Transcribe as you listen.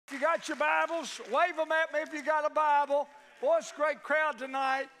If you got your Bibles, wave them at me if you got a Bible. Boy, it's a great crowd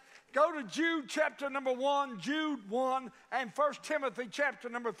tonight. Go to Jude chapter number 1, Jude 1, and 1 Timothy chapter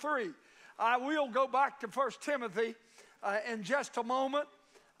number 3. I will go back to 1 Timothy in just a moment,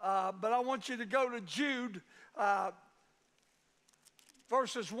 but I want you to go to Jude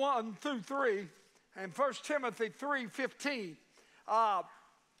verses 1 through 3 and 1 Timothy 3:15. I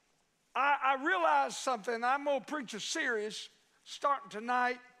realized something. I'm going to preach a series starting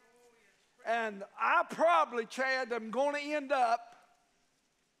tonight, and I probably, Chad, am going to end up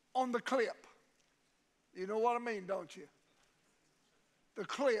on the clip. You know what I mean, don't you? The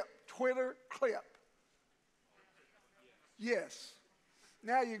clip, Twitter clip. Yes.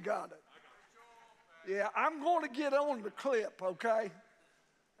 Now you got it. Yeah, I'm going to get on the clip, okay?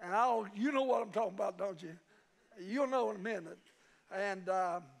 And you know what I'm talking about, don't you? You'll know in a minute. And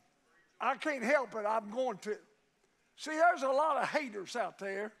I can't help it. I'm going to. See, there's a lot of haters out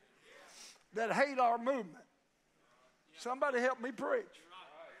there that hate our movement. Somebody help me preach.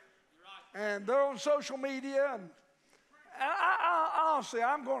 And they're on social media, and I honestly,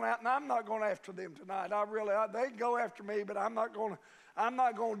 I'm not going after them tonight. They go after me, but I'm not going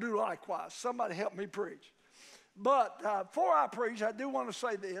to do likewise. Somebody help me preach. But before I preach, I do want to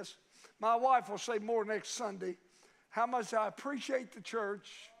say this. My wife will say more next Sunday how much I appreciate the church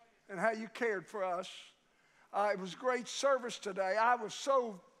and how you cared for us. It was a great service today. I was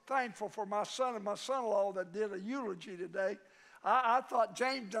so thankful for my son and my son-in-law that did a eulogy today. I thought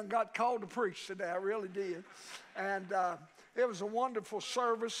James done got called to preach today. I really did. And it was a wonderful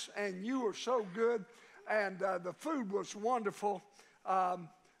service, and you were so good, and the food was wonderful. I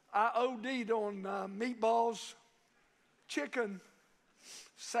OD'd on meatballs, chicken,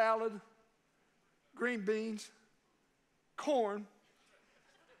 salad, green beans, corn,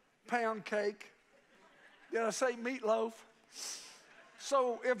 pound cake. Did I say meatloaf?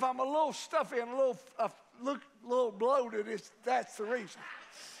 So if I'm a little stuffy and look a little bloated, that's the reason.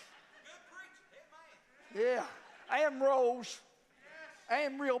 Yeah, and rolls,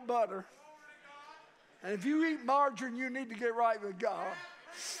 and real butter. And if you eat margarine, you need to get right with God.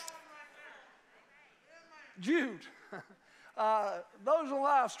 Jude, those on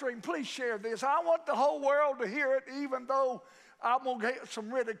live stream, please share this. I want the whole world to hear it, even though I'm going to get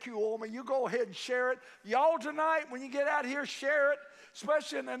some ridicule on me. You go ahead and share it. Y'all tonight, when you get out here, share it,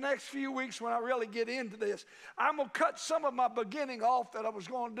 especially in the next few weeks when I really get into this. I'm going to cut some of my beginning off that I was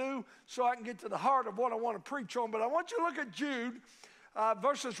going to do so I can get to the heart of what I want to preach on. But I want you to look at Jude,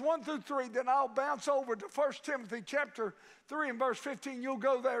 verses 1 through 3. Then I'll bounce over to 1 Timothy chapter 3 and verse 15. You'll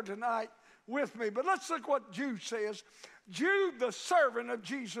go there tonight with me. But let's look what Jude says. Jude, the servant of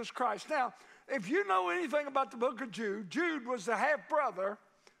Jesus Christ. Now, if you know anything about the book of Jude, Jude was the half-brother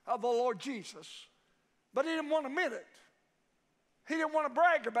of the Lord Jesus. But he didn't want to admit it. He didn't want to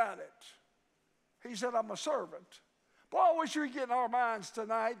brag about it. He said, I'm a servant. Boy, I wish we get in our minds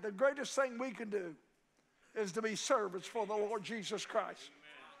tonight, the greatest thing we can do is to be servants for the Lord Jesus Christ.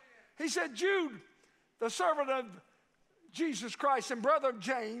 Amen. He said, Jude, the servant of Jesus Christ and brother of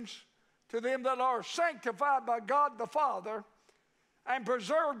James, to them that are sanctified by God the Father and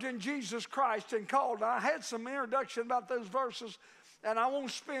preserved in Jesus Christ and called. Now, I had some introduction about those verses, and I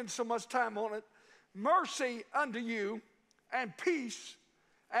won't spend so much time on it. Mercy unto you, and peace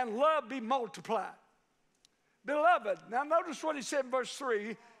and love be multiplied. Beloved, now notice what he said in verse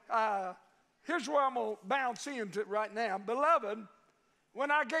 3. Here's where I'm going to bounce into it right now. Beloved,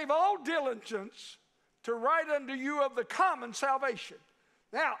 when I gave all diligence to write unto you of the common salvation.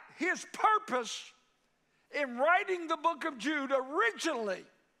 Now, his purpose in writing the book of Jude originally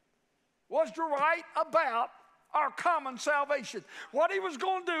was to write about our common salvation. What he was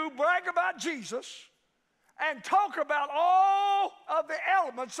going to do, brag about Jesus and talk about all of the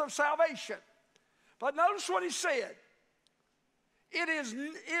elements of salvation. But notice what he said.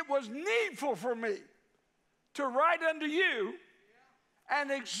 It was needful for me to write unto you and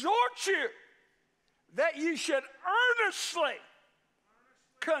exhort you that you should earnestly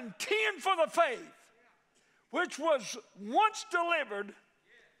contend for the faith which was once delivered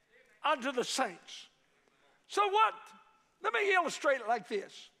unto the saints. So what? Let me illustrate it like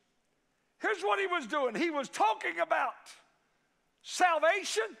this. Here's what he was doing. He was talking about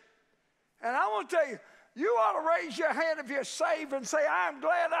salvation. And I want to tell you, you ought to raise your hand if you're saved and say, I'm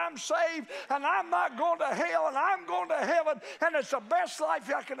glad I'm saved, and I'm not going to hell, and I'm going to heaven, and it's the best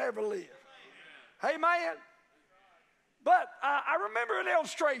life I can ever live. Amen. But I remember an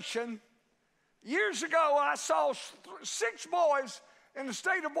illustration. Years ago, I saw 6 boys in the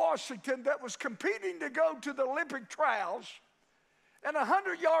state of Washington that was competing to go to the Olympic trials in a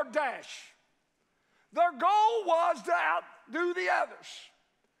 100-yard dash. Their goal was to outdo the others.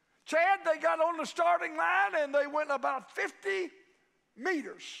 Chad, they got on the starting line and they went about 50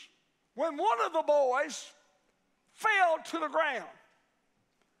 meters when one of the boys fell to the ground.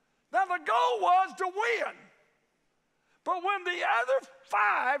 Now the goal was to win. But when the other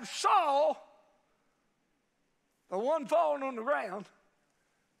 5 saw the one falling on the ground,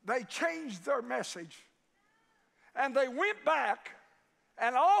 they changed their message. And they went back,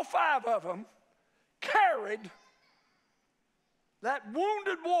 and all 5 of them carried that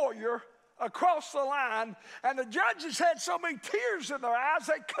wounded warrior across the line, and the judges had so many tears in their eyes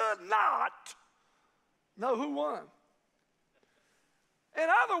they could not know who won. In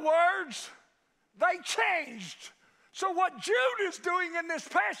other words, they changed. So what Jude is doing in this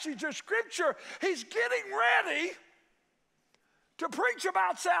passage of Scripture, he's getting ready to preach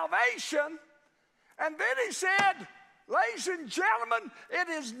about salvation, and then he said, ladies and gentlemen, it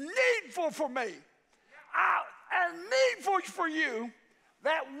is needful for me and needful for you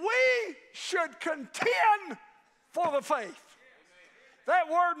that we should contend for the faith. That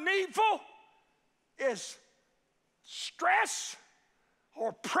word needful is stress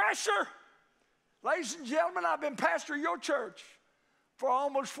or pressure. Ladies and gentlemen, I've been pastor of your church for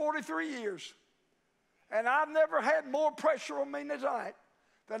almost 43 years. And I've never had more pressure on me tonight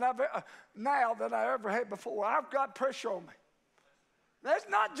than now than I ever had before. I've got pressure on me. That's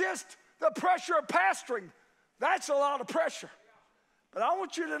not just the pressure of pastoring. That's a lot of pressure. But I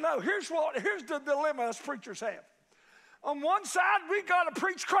want you to know, here's the dilemma us preachers have. On one side, we got to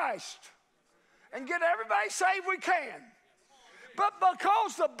preach Christ and get everybody saved we can. But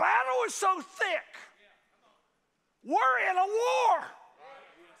because the battle is so thick, we're in a war.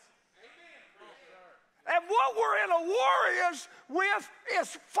 And what we're in a war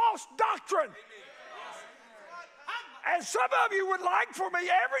is false doctrine. And some of you would like for me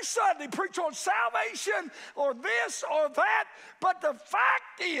every Sunday preach on salvation or this or that. But the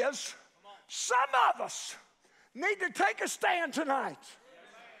fact is, some of us need to take a stand tonight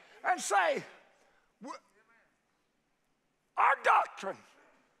and say, our doctrine,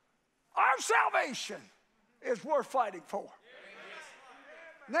 our salvation is worth fighting for.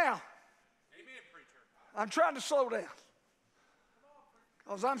 Now, I'm trying to slow down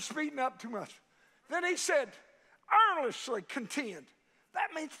because I'm speeding up too much. Then he said, earnestly contend.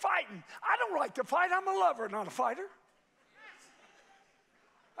 That means fighting. I don't like to fight. I'm a lover, not a fighter.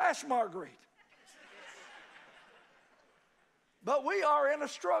 Ask Marguerite. But we are in a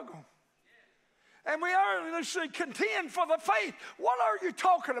struggle. And we earnestly contend for the faith. What are you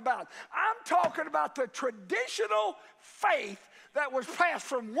talking about? I'm talking about the traditional faith that was passed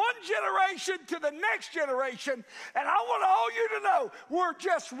from one generation to the next generation. And I want all you to know, we're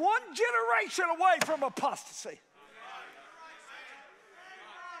just one generation away from apostasy.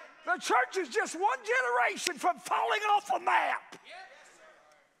 The church is just one generation from falling off the map.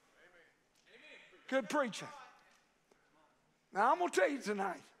 Good preaching. Now I'm going to tell you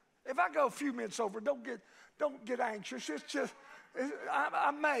tonight, if I go a few minutes over, don't get anxious. It's just,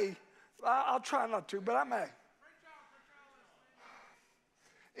 I'll try not to, but I may.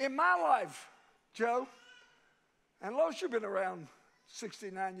 In my life, Joe, and Lois, you've been around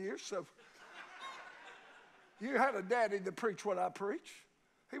 69 years, so you had a daddy that preached what I preach.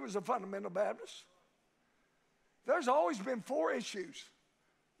 He was a fundamental Baptist. There's always been 4 issues,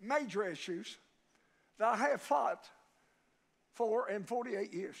 major issues, that I have fought for in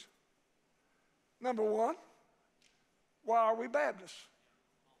 48 years. Number 1, why are we Baptists?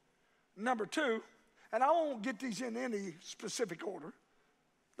 Number 2, and I won't get these in any specific order,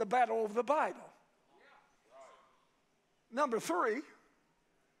 the battle over the Bible. Number 3,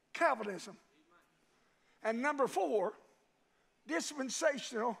 Calvinism. And number 4,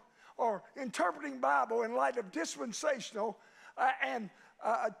 dispensational or interpreting Bible in light of dispensational and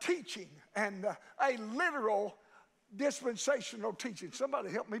teaching and a literal dispensational teaching. Somebody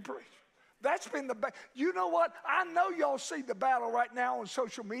help me preach. That's been the battle. You know what? I know y'all see the battle right now on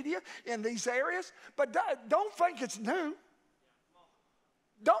social media in these areas, but don't think it's new.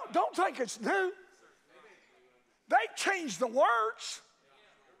 Don't think it's new. They changed the words.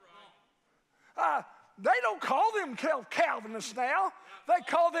 They don't call them Calvinists now. They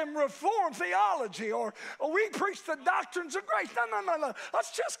call them Reformed theology, or we preach the doctrines of grace. No.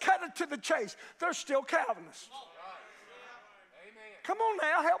 Let's just cut it to the chase. They're still Calvinists. Come on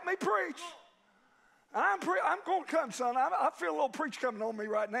now, help me preach. I'm going to come, son. I feel a little preach coming on me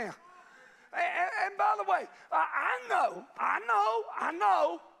right now. And by the way, I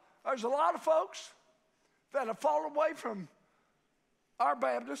know there's a lot of folks that have fallen away from our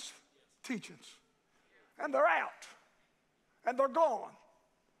Baptist teachings. And they're out. And they're gone.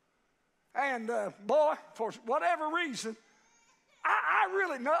 And boy, for whatever reason,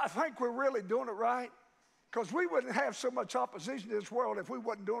 I think we're really doing it right, because we wouldn't have so much opposition in this world if we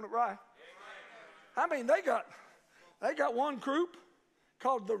wasn't doing it right. I mean, they got one group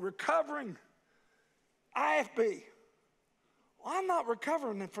called the Recovering IFB. Well, I'm not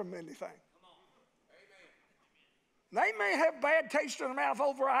recovering from anything. They may have bad taste in their mouth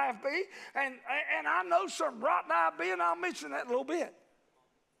over IFB, and I know some rotten IFB, and I'll mention that in a little bit.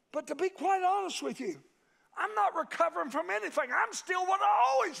 But to be quite honest with you, I'm not recovering from anything. I'm still what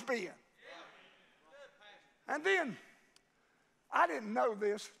I've always been. And then, I didn't know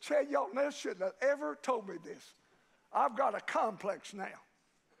this. Chad Yalton shouldn't have ever told me this. I've got a complex now.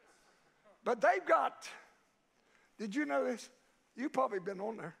 But they've got, did you know this? You've probably been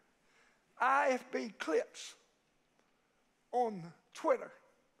on there. IFB clips on Twitter.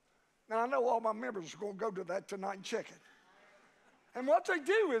 Now, I know all my members are going to go to that tonight and check it. And what they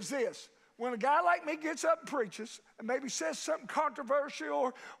do is this. When a guy like me gets up and preaches and maybe says something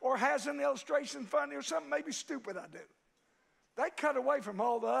controversial or has an illustration funny or something maybe stupid I do, they cut away from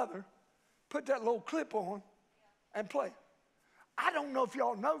all the other, put that little clip on, and play. I don't know if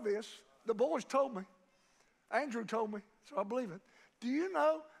y'all know this. The boys told me. Andrew told me, so I believe it. Do you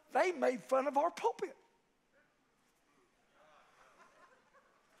know they made fun of our pulpit?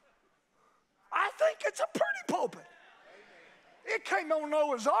 I think it's a pretty pulpit. It came on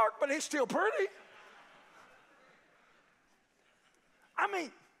Noah's Ark, but it's still pretty. I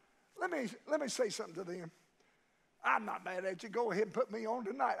mean, let me say something to them. I'm not mad at you. Go ahead and put me on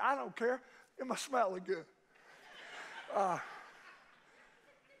tonight. I don't care. It must smell good.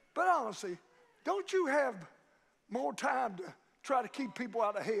 But honestly, don't you have more time to try to keep people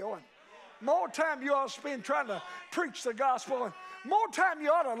out of hell? And more time you ought to spend trying to preach the gospel. And more time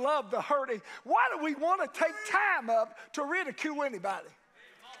you ought to love the hurting. Why do we want to take time up to ridicule anybody?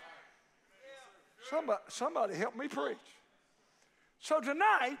 Somebody help me preach. So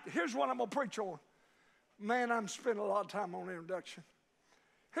tonight, here's what I'm going to preach on. Man, I'm spending a lot of time on introduction.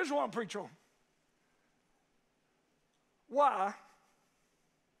 Here's what I'm going to preach on. Why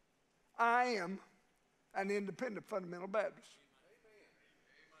I am an independent fundamental Baptist.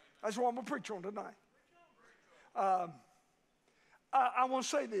 That's what I'm going to preach on tonight. I want to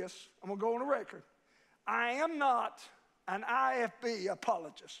say this. I'm going to go on the record. I am not an IFB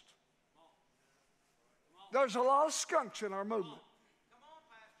apologist. There's a lot of skunks in our movement.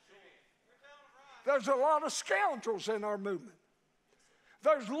 There's a lot of scoundrels in our movement.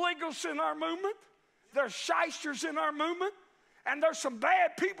 There's legalists in our movement. There's shysters in our movement. And there's some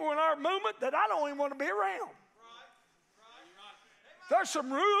bad people in our movement that I don't even want to be around. There's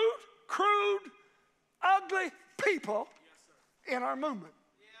some rude, crude, ugly people in our movement.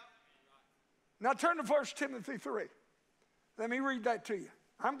 Now turn to 1 Timothy 3. Let me read that to you.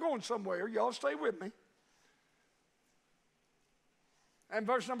 I'm going somewhere. Y'all stay with me. And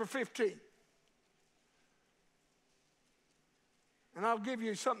verse number 15. And I'll give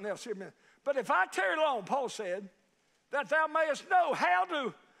you something else here in a minute. But if I tarry long, Paul said, that thou mayest know how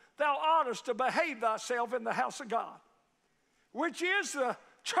thou oughtest to behave thyself in the house of God, which is the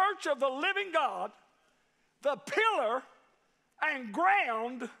church of the living God, the pillar and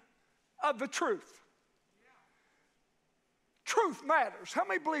ground of the truth. Truth matters. How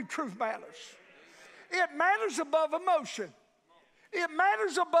many believe truth matters? It matters above emotion. It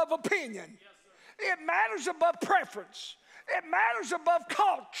matters above opinion. It matters above preference. It matters above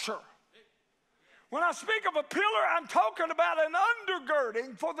culture. When I speak of a pillar, I'm talking about an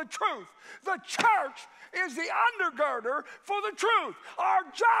undergirding for the truth. The church is the undergirder for the truth. Our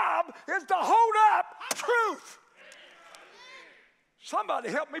job is to hold up truth. Somebody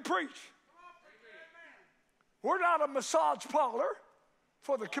help me preach. We're not a massage parlor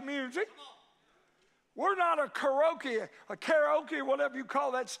for the community. We're not a karaoke, whatever you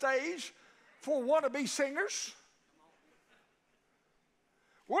call that stage, for wannabe singers.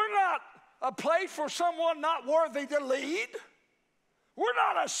 We're not a place for someone not worthy to lead. We're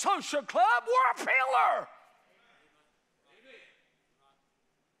not a social club. We're a pillar.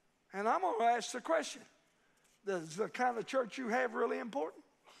 And I'm going to ask the question, is the kind of church you have really important?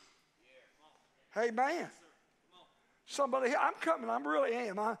 Amen. Somebody, I'm coming. I really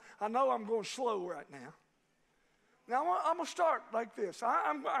am. I know I'm going slow right now. Now, I'm going to start like this.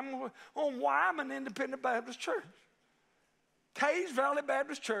 I'm on why I'm an independent Baptist church. Case Valley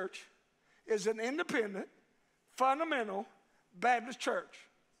Baptist Church is an independent, fundamental Baptist church.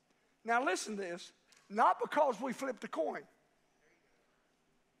 Now, listen to this. Not because we flipped a coin.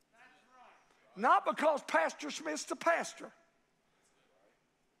 Not because Pastor Smith's the pastor.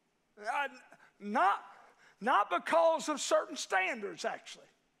 Not because of certain standards, actually.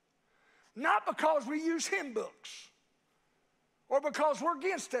 Not because we use hymn books or because we're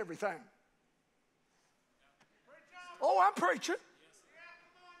against everything. Oh, I'm preaching.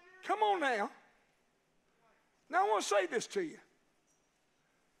 Come on now. Now I want to say this to you.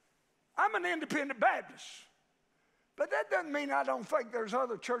 I'm an independent Baptist. But that doesn't mean I don't think there's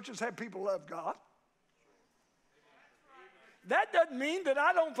other churches that have people love God. That doesn't mean that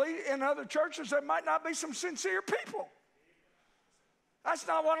I don't think in other churches there might not be some sincere people. That's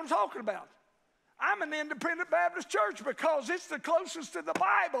not what I'm talking about. I'm an independent Baptist church because it's the closest to the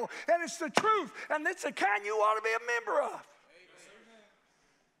Bible, and it's the truth, and it's the kind you ought to be a member of.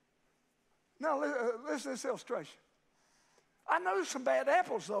 Now, listen to this illustration. I know some bad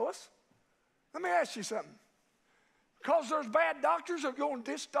apples, Lois. Let me ask you something. Because there's bad doctors, are you going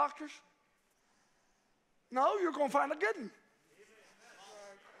to diss doctors? No, you're going to find a good one.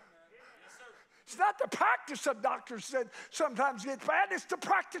 It's not the practice of doctors that sometimes gets bad, it's the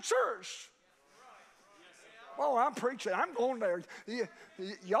practitioners. Oh, I'm preaching. I'm going there.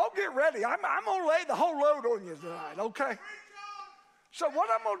 Y'all get ready. I'm going to lay the whole load on you tonight, okay? So what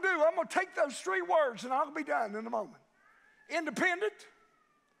I'm going to do, I'm going to take those three words, and I'll be done in a moment. Independent,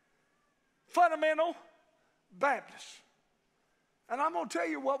 fundamental, Baptist. And I'm going to tell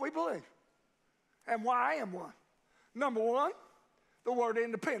you what we believe and why I am one. Number one, the word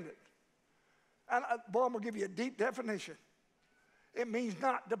independent. And boy, I'm going to give you a deep definition. It means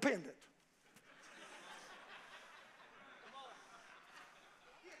not dependent.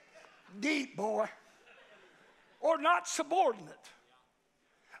 Deep, boy. Or not subordinate.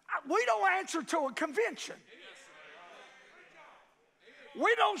 We don't answer to a convention.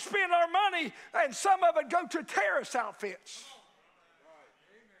 We don't spend our money, and some of it go to terrorist outfits.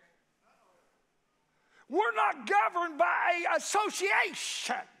 We're not governed by an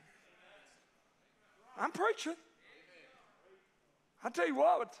association. I'm preaching. I tell you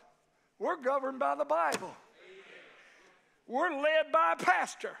what, we're governed by the Bible. We're led by a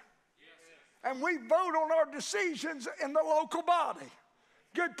pastor. And we vote on our decisions in the local body.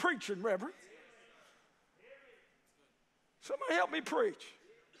 Good preaching, Reverend. Somebody help me preach.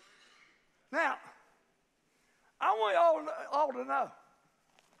 Now, I want you all to know,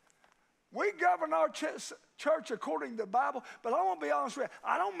 we govern our church according to the Bible, but I want to be honest with you,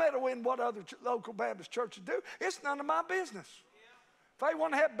 I don't meddle in what other local Baptist churches do. It's none of my business. If they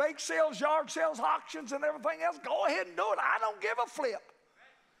want to have bake sales, yard sales, auctions, and everything else, go ahead and do it. I don't give a flip.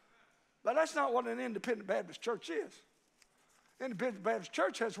 But that's not what an independent Baptist church is. Independent Baptist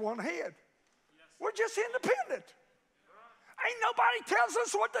church has one head. We're just independent. Ain't nobody tells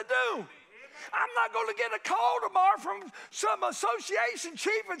us what to do. I'm not going to get a call tomorrow from some association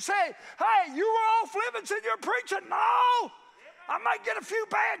chief and say, hey, you were off limits in your preaching. No. I might get a few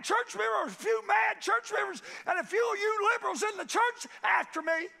bad church members, a few mad church members, and a few of you liberals in the church after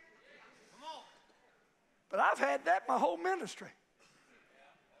me. But I've had that my whole ministry.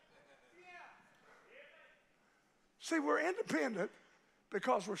 See, we're independent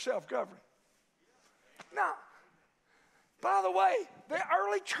because we're self-governing. Now, by the way, the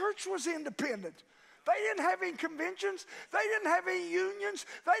early church was independent. They didn't have any conventions. They didn't have any unions.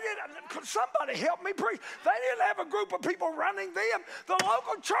 Somebody help me preach. They didn't have a group of people running them. The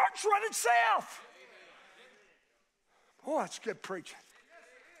local church run itself. Oh, that's good preaching.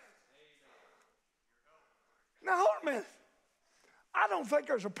 Now, hold a minute. I don't think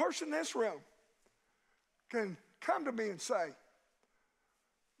there's a person in this room can come to me and say,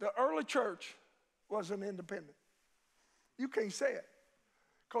 the early church wasn't independent. You can't say it.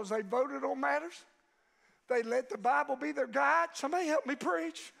 Because they voted on matters. They let the Bible be their guide. Somebody help me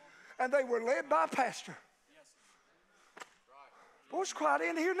preach. And they were led by a pastor. Boy, it's quiet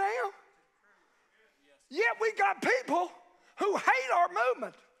in here now. Yet we got people who hate our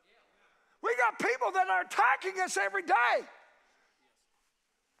movement. We got people that are attacking us every day.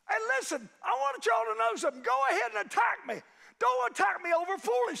 And listen, I want y'all to know something. Go ahead and attack me. Don't attack me over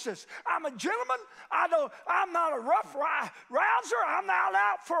foolishness. I'm a gentleman. I'm not a rough rouser. I'm not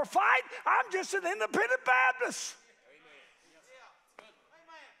out for a fight. I'm just an independent Baptist.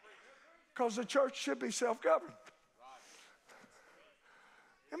 Because the church should be self-governed.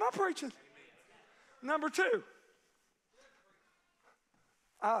 Am I preaching? Number two.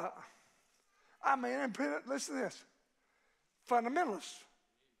 I'm an independent, listen to this, fundamentalist.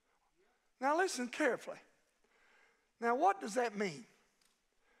 Now listen carefully. Now what does that mean?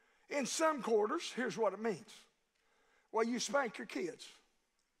 In some quarters, here's what it means. Well, you spank your kids.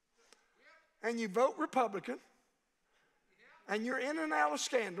 And you vote Republican. And you're in and out of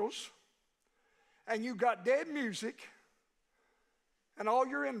scandals. And you got dead music. And all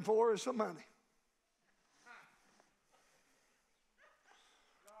you're in for is the money.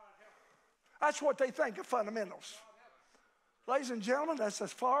 That's what they think of fundamentals. Ladies and gentlemen, that's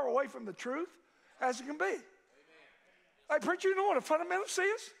as far away from the truth as it can be. Hey, preacher, you know what a fundamentalist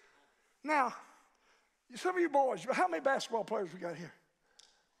is? Now, some of you boys, how many basketball players we got here?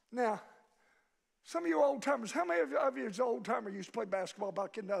 Now, some of you old timers, how many of you as old timer used to play basketball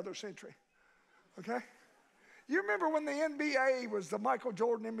back in the other century? Okay? You remember when the NBA was the Michael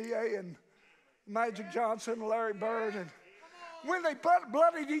Jordan NBA and Magic Johnson and Larry Bird, and when they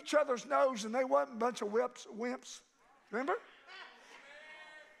bloodied each other's nose and they wasn't a bunch of wimps? Remember?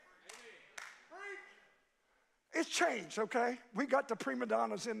 It's changed, okay? We got the prima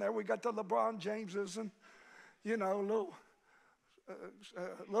donnas in there. We got the LeBron Jameses and, you know,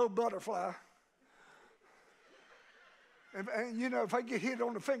 little butterfly. And, you know, if I get hit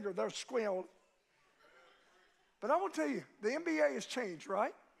on the finger, they'll squeal. But I want to tell you, the NBA has changed,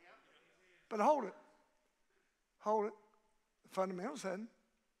 right? But hold it. Hold it. The fundamentals hadn't.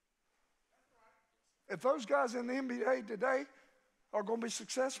 If those guys in the NBA today are going to be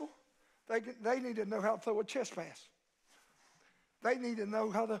successful, they need to know how to throw a chest pass. They need to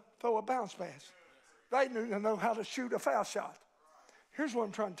know how to throw a bounce pass. They need to know how to shoot a foul shot. Here's what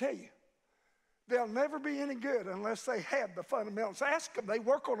I'm trying to tell you. They'll never be any good unless they have the fundamentals. Ask them. They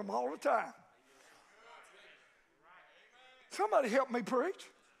work on them all the time. Somebody help me preach.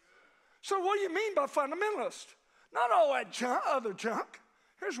 So what do you mean by fundamentalist? Not all that other junk.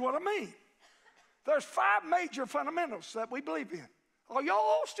 Here's what I mean. There's 5 major fundamentals that we believe in. Are y'all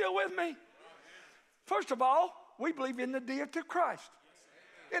all still with me? First of all, we believe in the deity of Christ.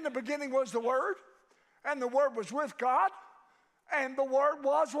 In the beginning was the Word, and the Word was with God, and the Word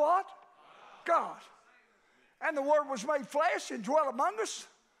was what? God. And the Word was made flesh and dwelt among us,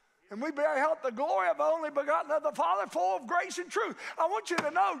 and we beheld the glory of the only begotten of the Father, full of grace and truth. I want you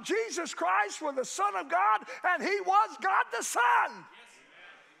to know Jesus Christ was the Son of God, and He was God the Son.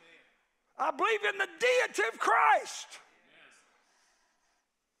 I believe in the deity of Christ.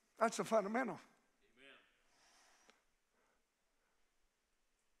 That's a fundamental.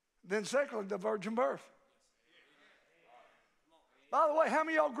 Then secondly, the virgin birth. By the way, how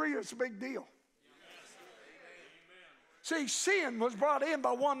many of y'all agree it's a big deal? See, sin was brought in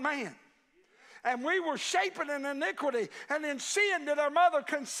by one man. And we were shapen in iniquity. And in sin did our mother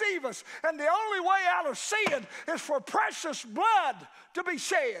conceive us. And the only way out of sin is for precious blood to be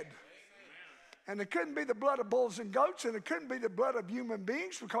shed. And it couldn't be the blood of bulls and goats, and it couldn't be the blood of human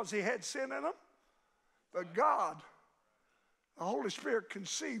beings because he had sin in them. But God, the Holy Spirit,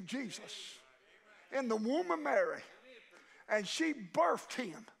 conceived Jesus in the womb of Mary. And she birthed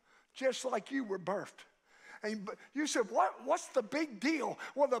him just like you were birthed. And you said, what's the big deal?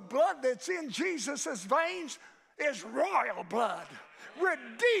 Well, the blood that's in Jesus' veins is royal blood,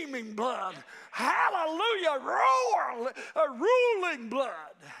 redeeming blood. Hallelujah, ruling blood.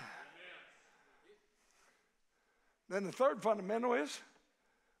 Then the third fundamental is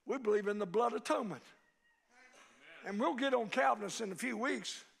we believe in the blood atonement. And we'll get on Calvinists in a few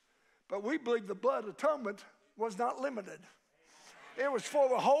weeks, but we believe the blood atonement was not limited. It was for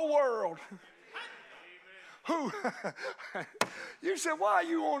the whole world. Who? You said, why are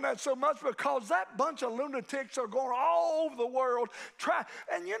you on that so much? Because that bunch of lunatics are going all over the world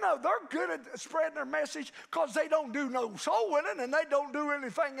and you know, they're good at spreading their message because they don't do no soul winning and they don't do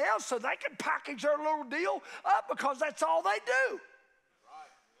anything else, so they can package their little deal up because that's all they do.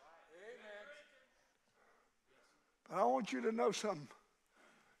 But I want you to know something.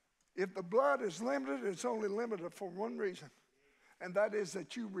 If the blood is limited, it's only limited for one reason, and that is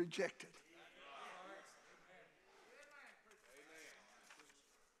that you reject it.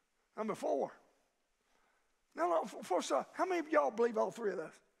 Number 4. No, first off, how many of y'all believe all 3 of those?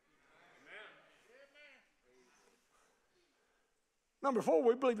 Number 4,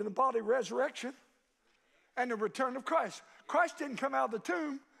 we believe in the body resurrection and the return of Christ. Christ didn't come out of the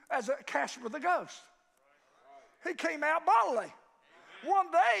tomb as a Casper the ghost. He came out bodily. One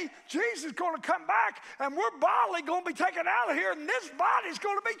day, Jesus is going to come back, and we're bodily going to be taken out of here, and this body's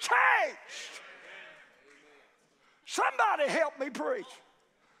going to be changed. Somebody help me preach.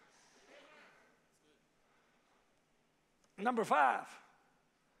 Number 5,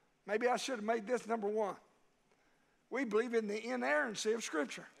 maybe I should have made this number 1. We believe in the inerrancy of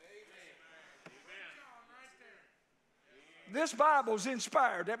Scripture. This Bible is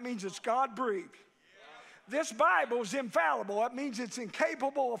inspired. That means it's God-breathed. This Bible is infallible. That means it's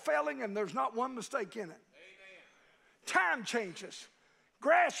incapable of failing and there's not one mistake in it. Time changes.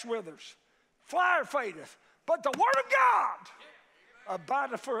 Grass withers. Fire fadeth. But the Word of God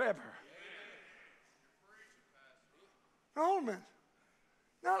abideth forever. Now, hold a minute.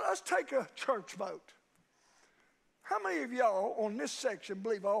 Now, let's take a church vote. How many of y'all on this section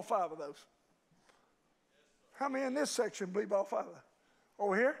believe all 5 of those? How many in this section believe all five of them?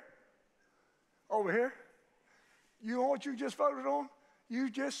 Over here? Over here? You know what you just voted on? You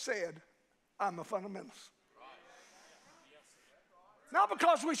just said, I'm a fundamentalist. Not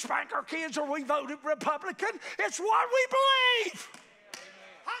because we spank our kids or we voted Republican. It's what we believe.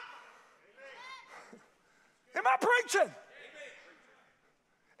 Am I preaching?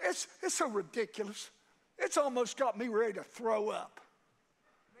 It's so ridiculous. It's almost got me ready to throw up.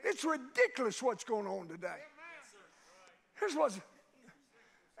 It's ridiculous what's going on today. Here's what's,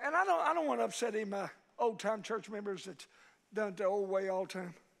 and I don't want to upset any of my old-time church members that's done it the old way all the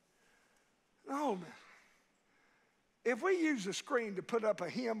time. No, man. If we use the screen to put up a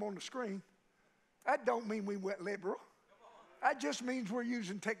hymn on the screen, that don't mean we went liberal. That just means we're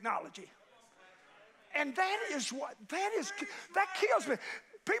using technology. And that kills me.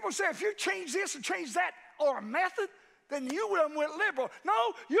 People say if you change this and change that or a method, then you went liberal.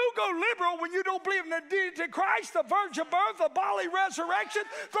 No, you go liberal when you don't believe in the deity of Christ, the virgin birth, the bodily resurrection,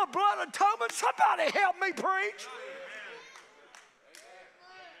 the blood atonement. Somebody help me preach.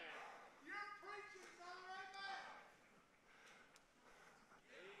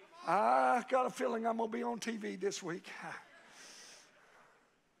 I got a feeling I'm going to be on TV this week.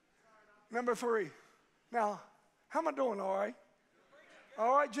 Number 3. Now, how am I doing? All right?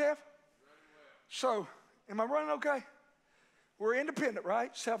 All right, Jeff? So, am I running okay? We're independent,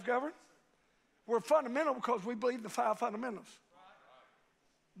 right? Self-governed. We're fundamental because we believe the 5 fundamentals.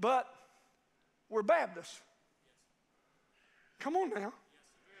 But we're Baptists. Come on now.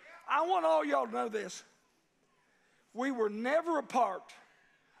 I want all y'all to know this. We were never a part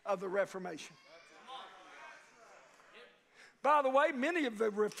of the Reformation. By the way, many of the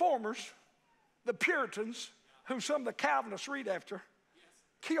reformers, the Puritans, who some of the Calvinists read after,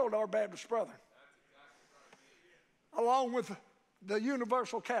 killed our Baptist brethren, along with the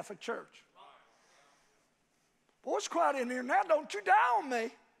Universal Catholic Church. Boy, it's quiet in here now. Don't you die on me.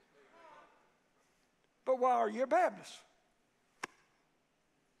 But why are you a Baptist?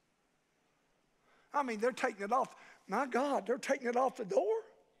 I mean, they're taking it off. My God, they're taking it off the door.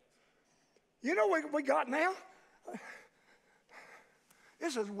 You know what we got now?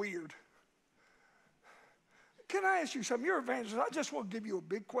 This is weird. Can I ask you something? You're evangelist. I just want to give you a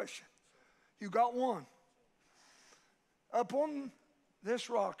big question. You got one. Up on this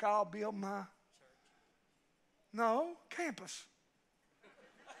rock, I'll build my... No, campus.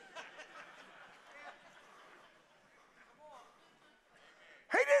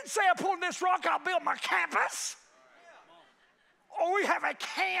 He didn't say upon this rock, I'll build my campus. Or we have a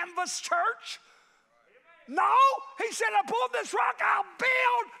canvas church. No, he said, upon this rock, I'll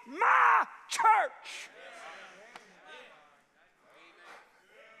build my church.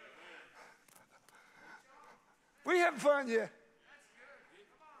 We having fun yet?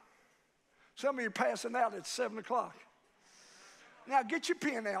 Some of you are passing out at 7 o'clock. Now get your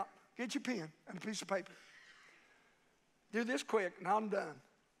pen out. Get your pen and a piece of paper. Do this quick and I'm done.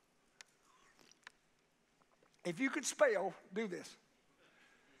 If you could spell, do this.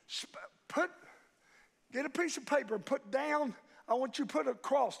 Get a piece of paper and put down, I want you to put a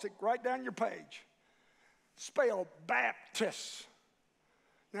acrostic right down your page. Spell Baptist.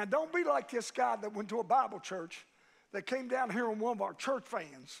 Now don't be like this guy that went to a Bible church that came down here on one of our church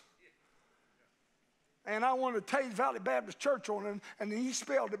vans. And I wanted to Taze Valley Baptist Church on him, and he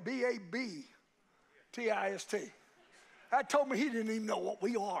spelled it B-A-B-T-I-S-T. That told me he didn't even know what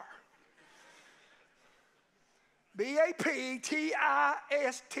we are. B-A-P-T-I-S-T-S.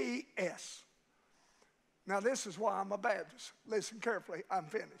 Now this is why I'm a Baptist. Listen carefully, I'm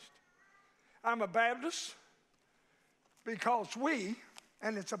finished. I'm a Baptist because we,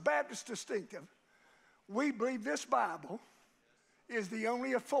 and it's a Baptist distinctive, we believe this Bible is the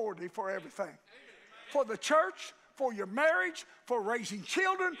only authority for everything. For the church, for your marriage, for raising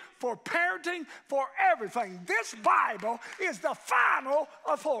children, for parenting, for everything. This Bible is the final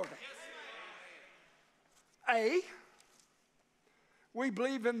authority. A, we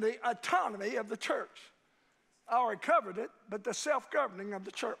believe in the autonomy of the church. I already covered it, but the self-governing of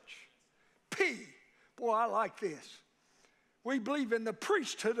the church. P, boy, I like this. We believe in the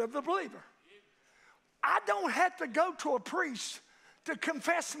priesthood of the believer. I don't have to go to a priest to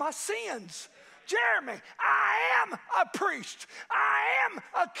confess my sins. Jeremy, I am a priest. I am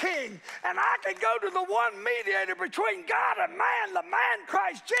a king. And I can go to the one mediator between God and man, the man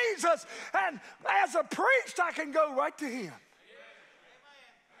Christ Jesus. And as a priest, I can go right to him.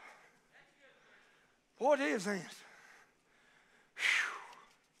 What is this? Whew.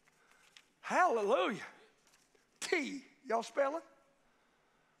 Hallelujah. T, y'all spell it?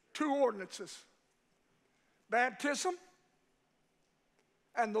 2 ordinances. Baptism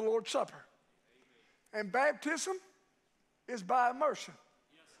and the Lord's Supper. And baptism is by immersion.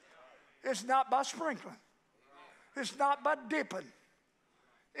 It's not by sprinkling. It's not by dipping.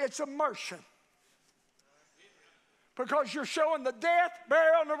 It's immersion. Because you're showing the death,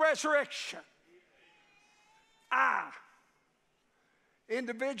 burial, and the resurrection.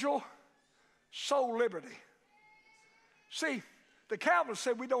 Individual soul liberty. See, the Calvinists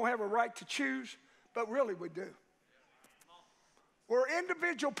said we don't have a right to choose, but really we do. We're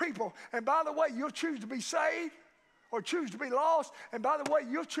individual people. And by the way, you'll choose to be saved or choose to be lost. And by the way,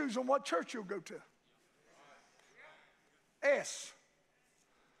 you'll choose on what church you'll go to.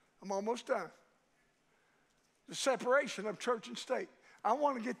 I'm almost done. The separation of church and state. I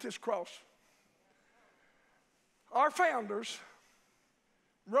want to get this across. Our founders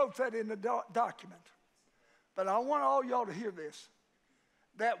wrote that in the document. But I want all y'all to hear this.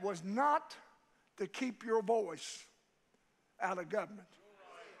 That was not to keep your voice out of government.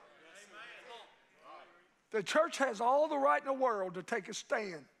 The church has all the right in the world to take a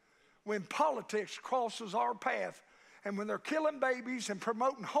stand when politics crosses our path and when they're killing babies and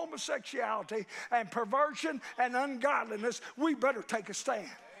promoting homosexuality and perversion and ungodliness. We better take a stand.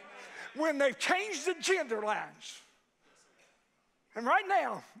 When they've changed the gender lines. And right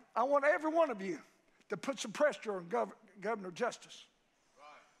now, I want every one of you to put some pressure on Governor Justice.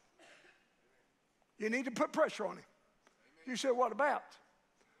 You need to put pressure on him. You said, what about?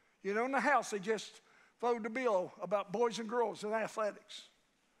 You know, in the House, they just voted a bill about boys and girls in athletics.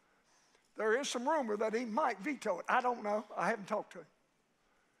 There is some rumor that he might veto it. I don't know. I haven't talked to him.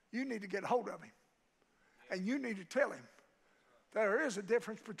 You need to get a hold of him. And you need to tell him that there is a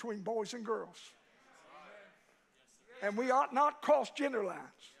difference between boys and girls. And we ought not cross gender lines.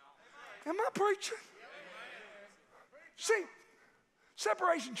 Am I preaching? See,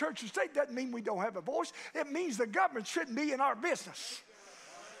 separation church and state doesn't mean we don't have a voice. It means the government shouldn't be in our business.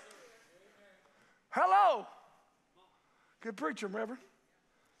 Hello. Good preaching, Reverend.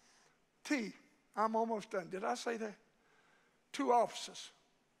 I'm almost done. Did I say that? 2 offices.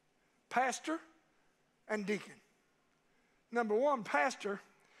 Pastor and deacon. Number 1, pastor.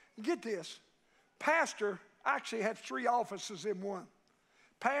 Get this. Pastor actually has 3 offices in one.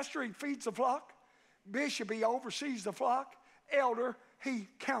 Pastor, he feeds the flock. Bishop, he oversees the flock. Elder, he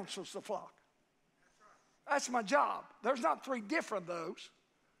counsels the flock. That's my job. There's not 3 different of those.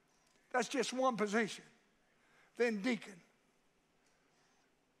 That's just one position. Then deacon.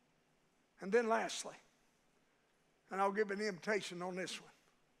 And then lastly, and I'll give an invitation on this one.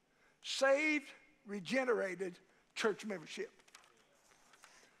 Saved, regenerated church membership.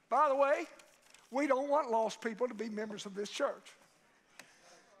 By the way, we don't want lost people to be members of this church.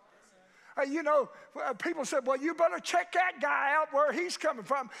 You know, people said, well, you better check that guy out where he's coming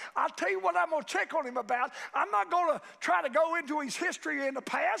from. I'll tell you what I'm going to check on him about. I'm not going to try to go into his history in the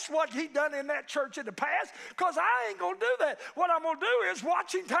past, what he done in that church in the past, because I ain't going to do that. What I'm going to do is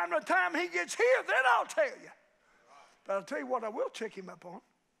watch him time to time he gets here, then I'll tell you. But I'll tell you what I will check him up on,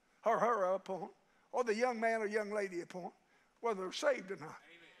 or her up on, or the young man or young lady upon, whether they're saved or not.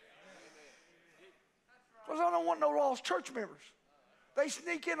 Because I don't want no lost church members. They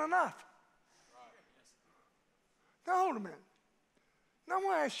sneak in enough. Now, hold a minute. Now, I'm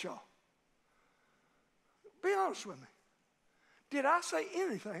going to ask y'all. Be honest with me. Did I say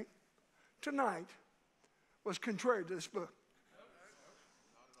anything tonight was contrary to this book?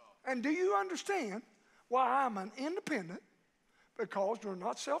 And do you understand why I'm an independent? Because we're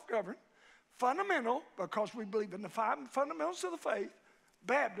not self-governed. Fundamental, because we believe in the 5 fundamentals of the faith.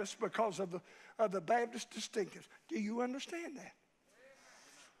 Baptist, because of the Baptist distinctives. Do you understand that?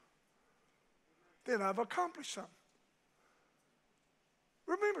 Then I've accomplished something.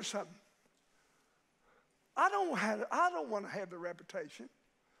 Remember something. I don't want to have the reputation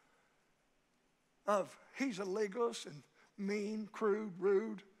of he's a legalist and mean, crude,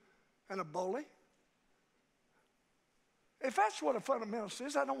 rude, and a bully. If that's what a fundamentalist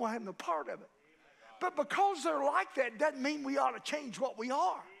is, I don't want to have no part of it. But because they're like that doesn't mean we ought to change what we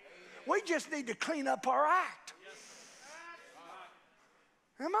are. We just need to clean up our act.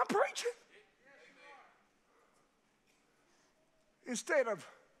 Am I preaching? Instead of,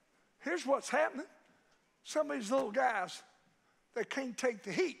 here's what's happening. Some of these little guys that can't take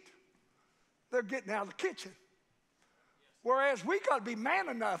the heat, they're getting out of the kitchen. Whereas we got to be man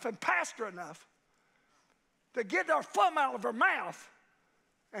enough and pastor enough to get our thumb out of our mouth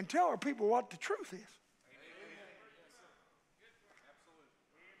and tell our people what the truth is.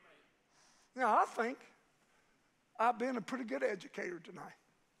 Now, I think I've been a pretty good educator tonight.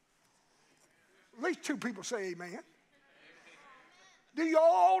 At least 2 people say amen. Do you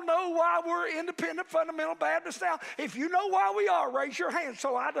all know why we're independent fundamental Baptists now? If you know why we are, raise your hand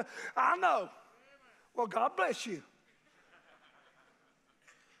so I know. Well, God bless you.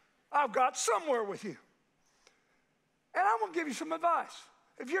 I've got somewhere with you. And I'm going to give you some advice.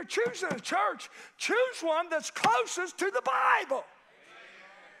 If you're choosing a church, choose one that's closest to the Bible.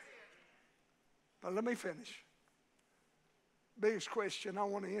 But let me finish. Biggest question I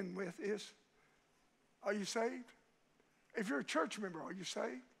want to end with is, are you saved? If you're a church member, are you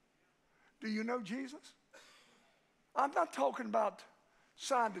saved? Do you know Jesus? I'm not talking about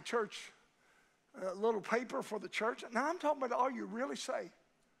signed a church, a little paper for the church. Now I'm talking about, are you really saved?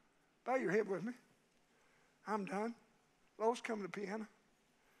 Bow your head with me. I'm done. Lois, come to the piano.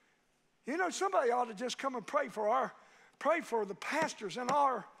 You know, somebody ought to just come and pray for the pastors in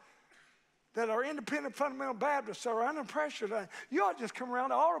that are independent fundamental Baptists that are under pressure tonight. You ought to just come around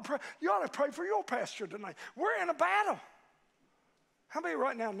the altar and pray. You ought to pray for your pastor tonight. We're in a battle. How many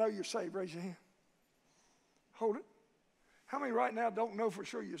right now know you're saved? Raise your hand. Hold it. How many right now don't know for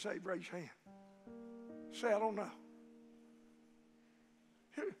sure you're saved? Raise your hand. Say, I don't know.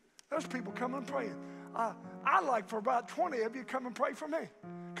 There's people coming and praying. I'd like for about 20 of you to come and pray for me.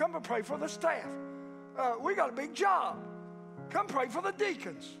 Come and pray for the staff. We got a big job. Come pray for the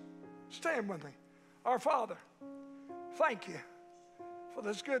deacons. Stand with me. Our Father, thank you for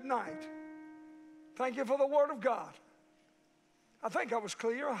this good night. Thank you for the Word of God. I think I was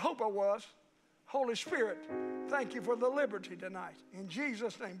clear. I hope I was. Holy Spirit, thank you for the liberty tonight. In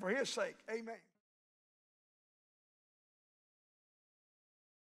Jesus' name, for His sake, amen.